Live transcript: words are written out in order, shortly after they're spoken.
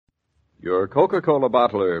Your Coca-Cola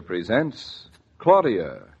bottler presents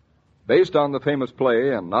Claudia, based on the famous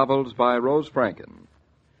play and novels by Rose Franken.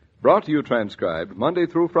 Brought to you transcribed Monday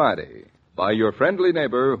through Friday by your friendly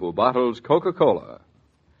neighbor who bottles Coca-Cola.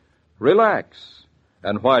 Relax,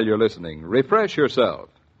 and while you're listening, refresh yourself.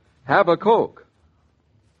 Have a Coke.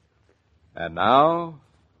 And now,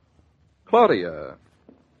 Claudia.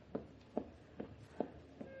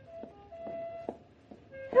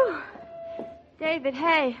 Whew. David,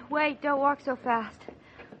 hey, wait, don't walk so fast.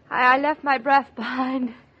 I left my breath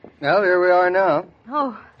behind. Well, here we are now.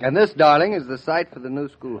 Oh. And this, darling, is the site for the new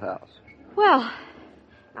schoolhouse. Well,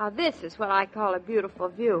 now this is what I call a beautiful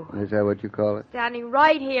view. Is that what you call it? Standing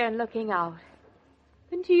right here and looking out.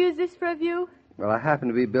 Couldn't you use this for a view? Well, I happen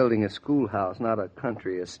to be building a schoolhouse, not a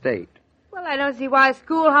country estate. Well, I don't see why a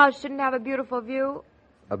schoolhouse shouldn't have a beautiful view.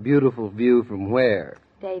 A beautiful view from where?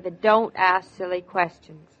 David, don't ask silly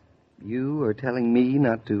questions. You are telling me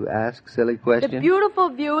not to ask silly questions? The beautiful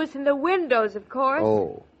view is from the windows, of course.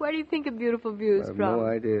 Oh. Where do you think a beautiful view is I have from? no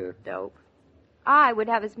idea. Dope. I would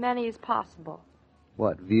have as many as possible.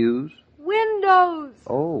 What, views? Windows.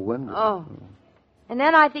 Oh, windows. Oh. And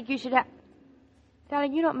then I think you should have...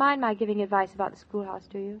 Darling, you don't mind my giving advice about the schoolhouse,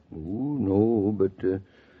 do you? Oh, no, but,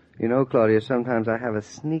 you know, Claudia, sometimes I have a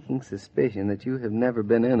sneaking suspicion that you have never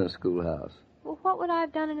been in a schoolhouse. Well, what would I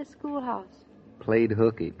have done in a schoolhouse? Played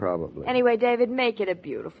hooky, probably. Anyway, David, make it a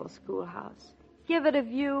beautiful schoolhouse. Give it a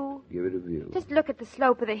view. Give it a view. Just look at the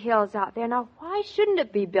slope of the hills out there. Now, why shouldn't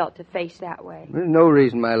it be built to face that way? There's no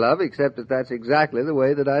reason, my love, except that that's exactly the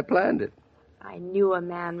way that I planned it. I knew a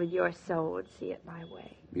man with your soul would see it my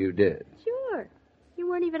way. You did? Sure. You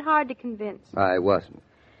weren't even hard to convince. I wasn't.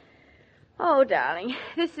 Oh, darling,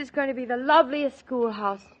 this is going to be the loveliest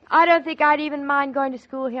schoolhouse. I don't think I'd even mind going to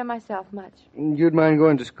school here myself much. You'd mind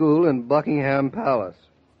going to school in Buckingham Palace?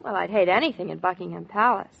 Well, I'd hate anything in Buckingham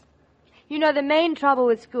Palace. You know, the main trouble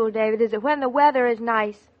with school, David, is that when the weather is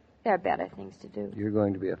nice, there are better things to do. You're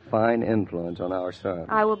going to be a fine influence on our son.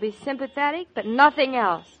 I will be sympathetic, but nothing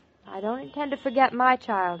else. I don't intend to forget my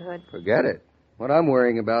childhood. Forget it. What I'm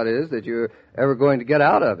worrying about is that you're ever going to get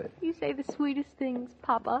out of it. You say the sweetest things,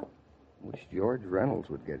 Papa. Wish George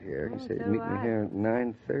Reynolds would get here. He said he'd so meet me here at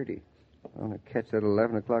 9:30. I want to catch that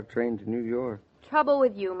 11 o'clock train to New York. Trouble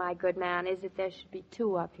with you, my good man, is that there should be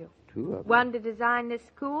two of you. Two of them? One to design this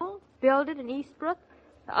school, build it in Eastbrook,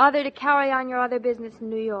 the other to carry on your other business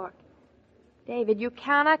in New York. David, you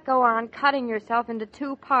cannot go on cutting yourself into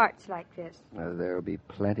two parts like this. There'll be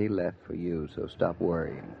plenty left for you, so stop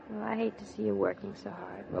worrying. Well, I hate to see you working so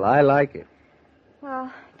hard. Well, I like it.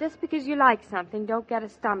 Well, just because you like something, don't get a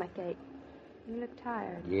stomachache. You look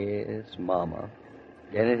tired. Yes, Mama.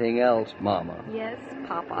 Anything else, Mama? Yes,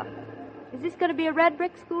 Papa. Is this going to be a red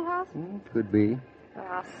brick schoolhouse? Could be. Well,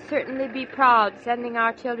 I'll certainly be proud sending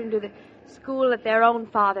our children to the school that their own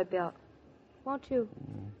father built. Won't you?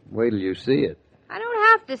 Wait till you see it. I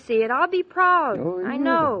don't have to see it. I'll be proud. Oh, yeah. I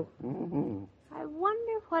know. Mm-hmm. I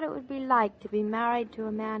wonder what it would be like to be married to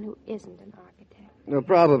a man who isn't an architect. Well,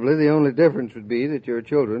 probably the only difference would be that your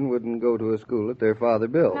children wouldn't go to a school that their father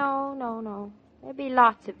built. No. There'd be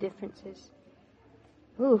lots of differences.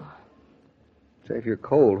 Ooh. Say, if you're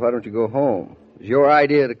cold, why don't you go home? It's your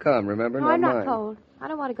idea to come, remember? No, I'm not mine. cold. I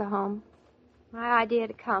don't want to go home. My idea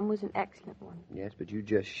to come was an excellent one. Yes, but you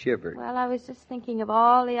just shivered. Well, I was just thinking of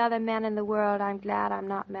all the other men in the world I'm glad I'm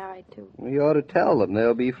not married to. Well, you ought to tell them.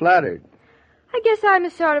 They'll be flattered. I guess I'm a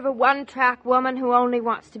sort of a one-track woman who only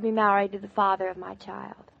wants to be married to the father of my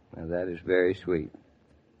child. Now, that is very sweet.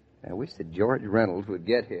 I wish that George Reynolds would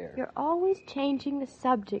get here. You're always changing the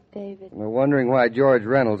subject, David. We're wondering why George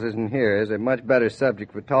Reynolds isn't here. Is a much better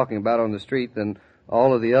subject for talking about on the street than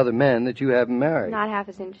all of the other men that you haven't married. Not half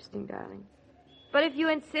as interesting, darling. But if you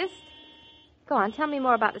insist, go on, tell me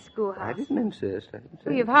more about the schoolhouse. I didn't insist.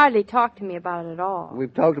 Well, you've hardly talked to me about it at all.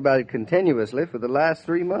 We've talked about it continuously for the last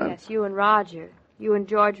 3 months. Yes, you and Roger. You and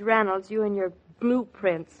George Reynolds. You and your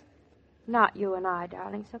blueprints. Not you and I,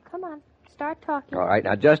 darling. So come on, start talking. All right,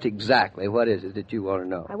 now just exactly what is it that you want to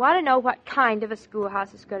know? I want to know what kind of a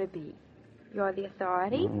schoolhouse it's going to be. You're the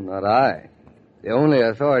authority. Not I. The only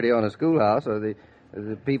authority on a schoolhouse are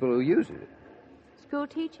the people who use it. School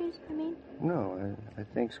teachers, I mean? No, I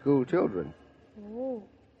think school children. Oh.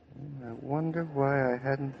 I wonder why I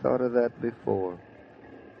hadn't thought of that before.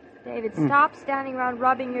 David, stop standing around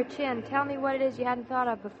rubbing your chin. Tell me what it is you hadn't thought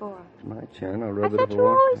of before. It's my chin. I'll I rub it thought if I you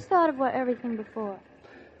want. always thought of everything before.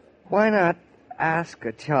 Why not ask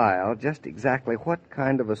a child just exactly what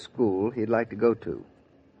kind of a school he'd like to go to?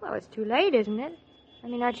 Well, it's too late, isn't it? I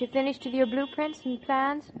mean, aren't you finished with your blueprints and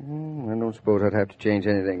plans? I don't suppose I'd have to change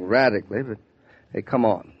anything radically, but, hey, come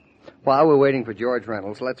on. While we're waiting for George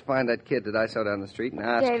Reynolds, let's find that kid that I saw down the street and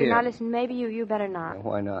ask David, him. now listen, maybe you better not. Now,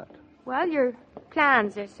 why not? Well, your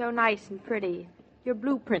plans are so nice and pretty. Your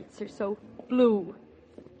blueprints are so blue.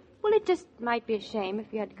 Well, it just might be a shame if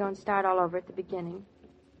you had to go and start all over at the beginning.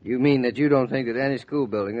 You mean that you don't think that any school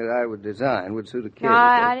building that I would design would suit a kid? No,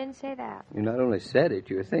 I didn't say that. You not only said it,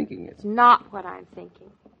 you're thinking it. It's not what I'm thinking.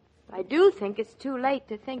 I do think it's too late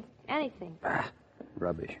to think anything.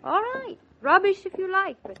 Rubbish. All right. Rubbish if you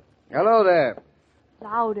like, but... Hello there.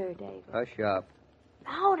 Louder, David. Hush up.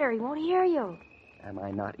 Louder. He won't hear you. Am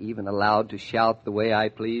I not even allowed to shout the way I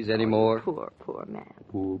please anymore? Poor, poor man.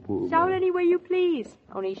 Poor Shout man. any way you please.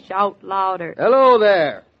 Only shout louder. Hello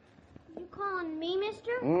there. You calling me,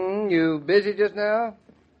 mister? You busy just now?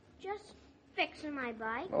 Just fixing my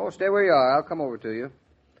bike. Oh, stay where you are. I'll come over to you.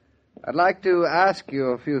 I'd like to ask you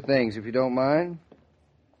a few things, if you don't mind.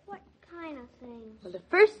 What kind of things? Well, the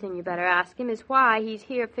first thing you better ask him is why he's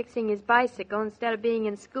here fixing his bicycle instead of being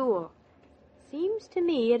in school. Seems to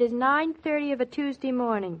me it is 9:30 of a Tuesday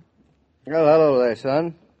morning. Well, hello there,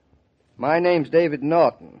 son. My name's David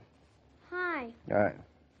Norton. Hi. All right.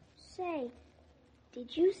 Say,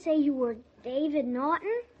 did you say you were David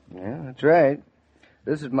Norton? Yeah, that's right.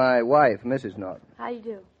 This is my wife, Mrs. Norton. How you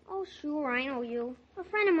do? Oh, sure, I know you. A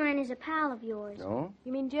friend of mine is a pal of yours. No?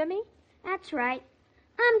 You mean Jimmy? That's right.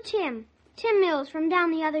 I'm Tim. Tim Mills from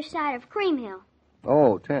down the other side of Cream Hill.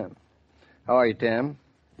 Oh, Tim. How are you, Tim?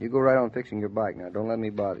 You go right on fixing your bike now. Don't let me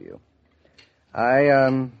bother you.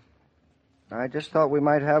 I just thought we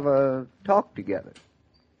might have a talk together.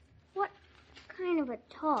 What kind of a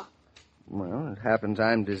talk? Well, it happens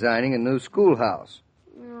I'm designing a new schoolhouse.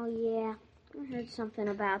 Oh, yeah. I heard something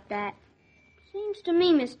about that. Seems to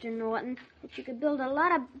me, Mr. Norton, that you could build a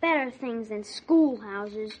lot of better things than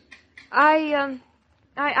schoolhouses. I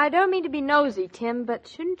don't mean to be nosy, Tim, but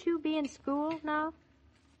shouldn't you be in school now?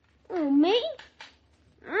 Oh, me?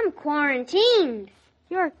 I'm quarantined.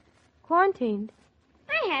 You're quarantined.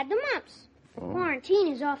 I had the mumps.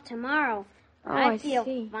 Quarantine is off tomorrow. Oh, I feel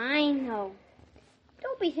see. fine, though.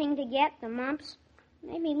 Dopey thing to get, the mumps.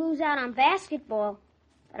 Made me lose out on basketball.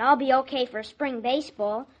 But I'll be okay for spring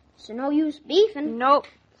baseball, so no use beefing. Nope.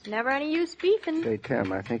 It's never any use beefing. Say,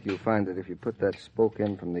 Tim, I think you'll find that if you put that spoke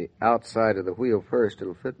in from the outside of the wheel first,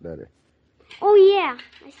 it'll fit better. Oh, yeah.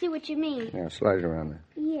 I see what you mean. Yeah, slide it around there.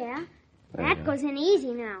 Yeah. There you That go. goes in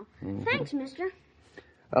easy now. Mhm. Thanks, mister.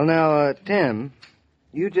 Well, now, Tim,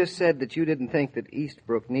 you just said that you didn't think that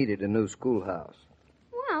Eastbrook needed a new schoolhouse.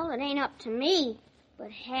 Well, it ain't up to me.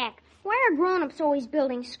 But heck, why are grown-ups always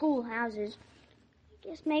building schoolhouses? I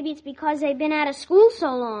guess maybe it's because they've been out of school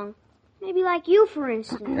so long. Maybe like you, for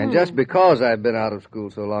instance. And just because I've been out of school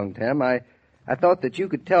so long, Tim, I thought that you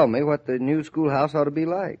could tell me what the new schoolhouse ought to be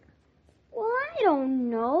like. Well, I don't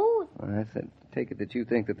know. I take it that you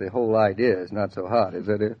think that the whole idea is not so hot, is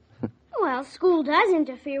that it? Well, school does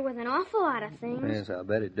interfere with an awful lot of things. Yes, I'll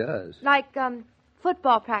bet it does. Like,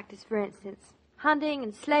 football practice, for instance. Hunting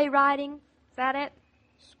and sleigh riding. Is that it?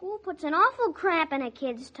 School puts an awful cramp in a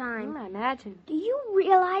kid's time. I imagine. Do you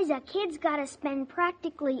realize a kid's got to spend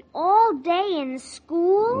practically all day in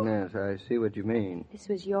school? Yes, I see what you mean. This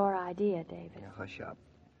was your idea, David. Yeah, hush up.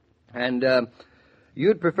 And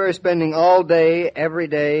you'd prefer spending all day, every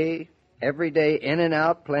day in and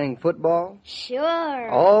out playing football? Sure.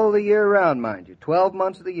 All the year round, mind you. 12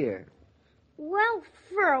 months of the year. Well,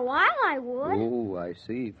 for a while I would. Oh, I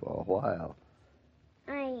see, for a while.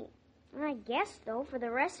 I guess, though, for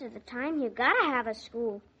the rest of the time, you gotta have a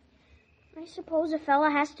school. I suppose a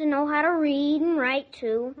fella has to know how to read and write,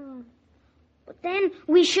 too. But then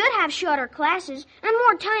we should have shorter classes and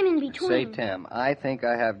more time in between. Say, Tim, I think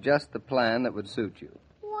I have just the plan that would suit you.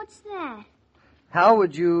 What's that? How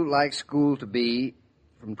would you like school to be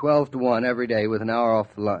from 12 to 1 every day with an hour off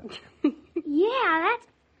for lunch? Yeah, that's...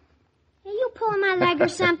 Hey, you pulling my leg or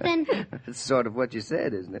something? That's sort of what you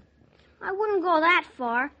said, isn't it? I wouldn't go that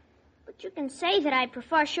far. But you can say that I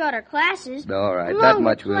prefer shorter classes. All right, and that longer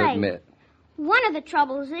much we'll play. admit. One of the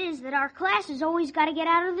troubles is that our classes always got to get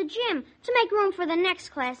out of the gym to make room for the next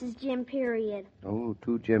class's gym period. Oh,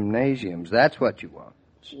 2 gymnasiums. That's what you want.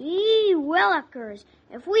 Gee willikers.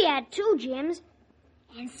 If we had 2 gyms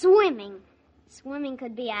and swimming. Swimming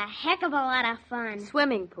could be a heck of a lot of fun.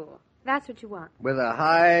 Swimming pool. That's what you want. With a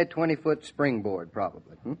high 20-foot springboard,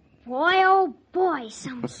 probably. Boy, oh boy,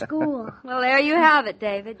 some school. Well, there you have it,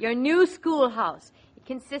 David. Your new schoolhouse. It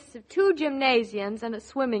consists of 2 gymnasiums and a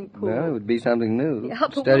swimming pool. Well, it would be something new. Yeah,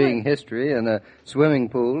 but Studying what? history in a swimming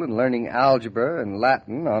pool and learning algebra and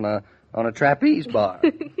Latin on a trapeze bar.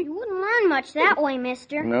 You wouldn't learn much that way,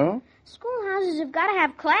 mister. No? Schoolhouses have got to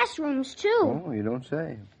have classrooms, too. Oh, you don't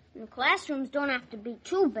say. And the classrooms don't have to be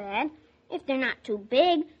too bad, if they're not too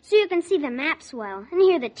big, so you can see the maps well and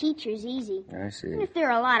hear the teachers easy. I see. And if there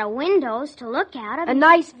are a lot of windows to look out of... A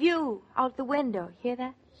nice view out the window. Hear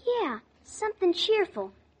that? Yeah, something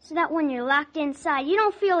cheerful, so that when you're locked inside, you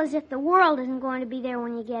don't feel as if the world isn't going to be there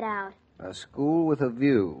when you get out. A school with a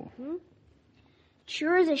view.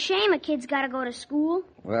 Sure is a shame a kid's got to go to school.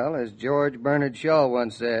 Well, as George Bernard Shaw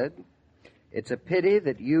once said, it's a pity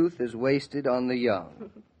that youth is wasted on the young.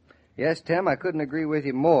 Yes, Tim, I couldn't agree with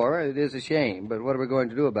you more. It is a shame, but what are we going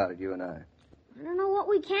to do about it, you and I? I don't know what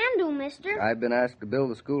we can do, mister. I've been asked to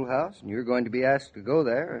build a schoolhouse, and you're going to be asked to go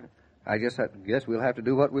there. I guess we'll have to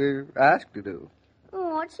do what we're asked to do.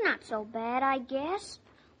 Oh, it's not so bad, I guess.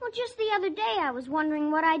 Well, just the other day I was wondering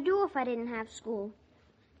what I'd do if I didn't have school.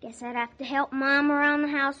 Guess I'd have to help Mom around the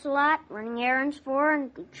house a lot, running errands for her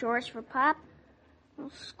and do chores for Pop. Well,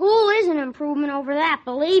 school is an improvement over that,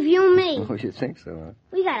 believe you me. Oh, you think so, huh?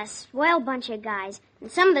 We got a swell bunch of guys, and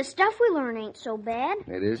some of the stuff we learn ain't so bad.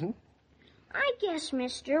 It isn't? I guess,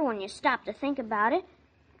 mister, when you stop to think about it,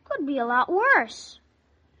 it could be a lot worse.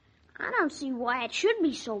 I don't see why it should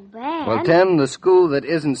be so bad. Well, Tim, the school that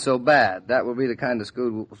isn't so bad, that will be the kind of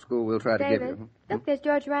school we'll try to give David, you. look, there's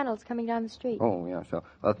George Reynolds coming down the street. Oh, yeah, so.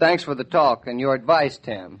 Well, thanks for the talk and your advice,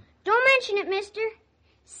 Tim. Don't mention it, mister.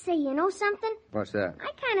 Say, you know something? What's that? I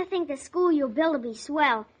kind of think the school you'll build will be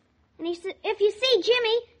swell. And he said, if you see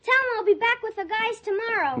Jimmy, tell him I'll be back with the guys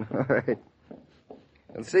tomorrow. All right.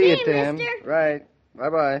 I'll see you, Tim. mister. Right.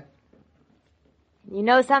 Bye-bye. You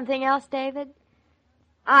know something else, David?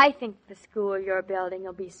 I think the school you're building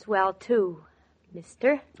will be swell, too,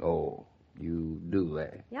 mister. Oh, you do,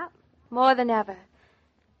 eh? Yep, more than ever.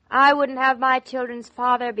 I wouldn't have my children's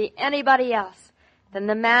father be anybody else than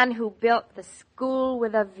the man who built the school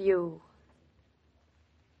with a view.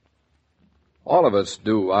 All of us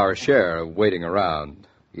do our share of waiting around.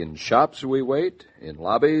 In shops we wait, in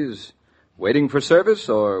lobbies, waiting for service,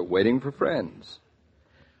 or waiting for friends.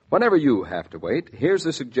 Whenever you have to wait, here's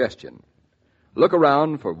a suggestion. Look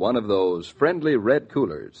around for one of those friendly red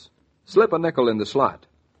coolers. Slip a nickel in the slot.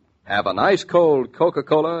 Have an ice-cold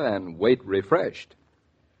Coca-Cola and wait refreshed.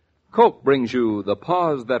 Coke brings you the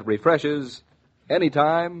pause that refreshes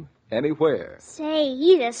anytime, anywhere. Say,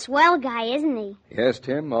 he's a swell guy, isn't he? Yes,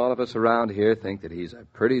 Tim, all of us around here think that he's a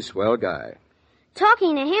pretty swell guy.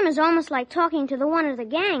 Talking to him is almost like talking to the one of the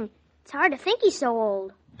gang. It's hard to think he's so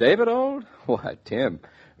old. David old? Why, Tim,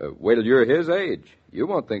 wait till you're his age. You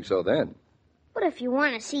won't think so then. But if you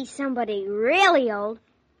want to see somebody really old,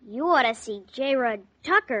 you ought to see Jared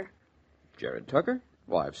Tucker. Jared Tucker?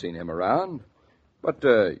 Well, I've seen him around. But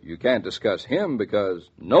you can't discuss him because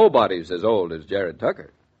nobody's as old as Jared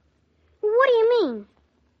Tucker. What do you mean?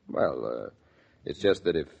 Well, it's just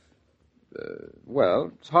that if...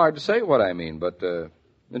 well, it's hard to say what I mean, but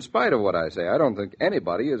in spite of what I say, I don't think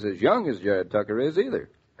anybody is as young as Jared Tucker is either.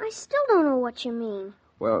 I still don't know what you mean.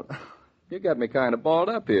 Well, you got me kind of balled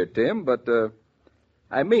up here, Tim, but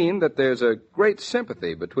I mean that there's a great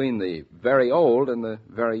sympathy between the very old and the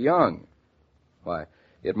very young. Why,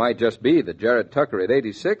 it might just be that Jared Tucker at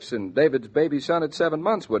 86 and David's baby son at 7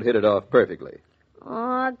 months would hit it off perfectly.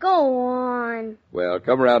 Aw, go on. Well,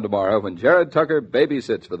 come around tomorrow when Jared Tucker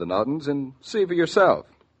babysits for the Naughtons and see for yourself.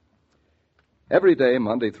 Every day,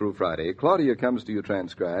 Monday through Friday, Claudia comes to you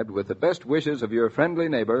transcribed with the best wishes of your friendly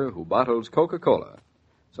neighbor who bottles Coca-Cola.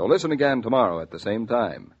 So listen again tomorrow at the same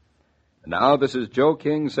time. And now this is Joe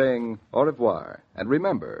King saying au revoir. And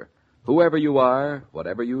remember, whoever you are,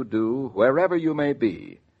 whatever you do, wherever you may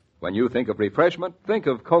be, when you think of refreshment, think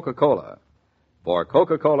of Coca-Cola. For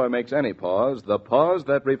Coca-Cola makes any pause the pause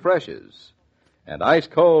that refreshes. And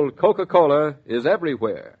ice-cold Coca-Cola is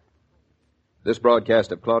everywhere. This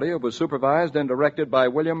broadcast of Claudia was supervised and directed by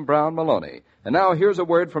William Brown Maloney. And now here's a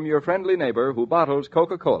word from your friendly neighbor who bottles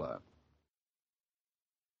Coca-Cola.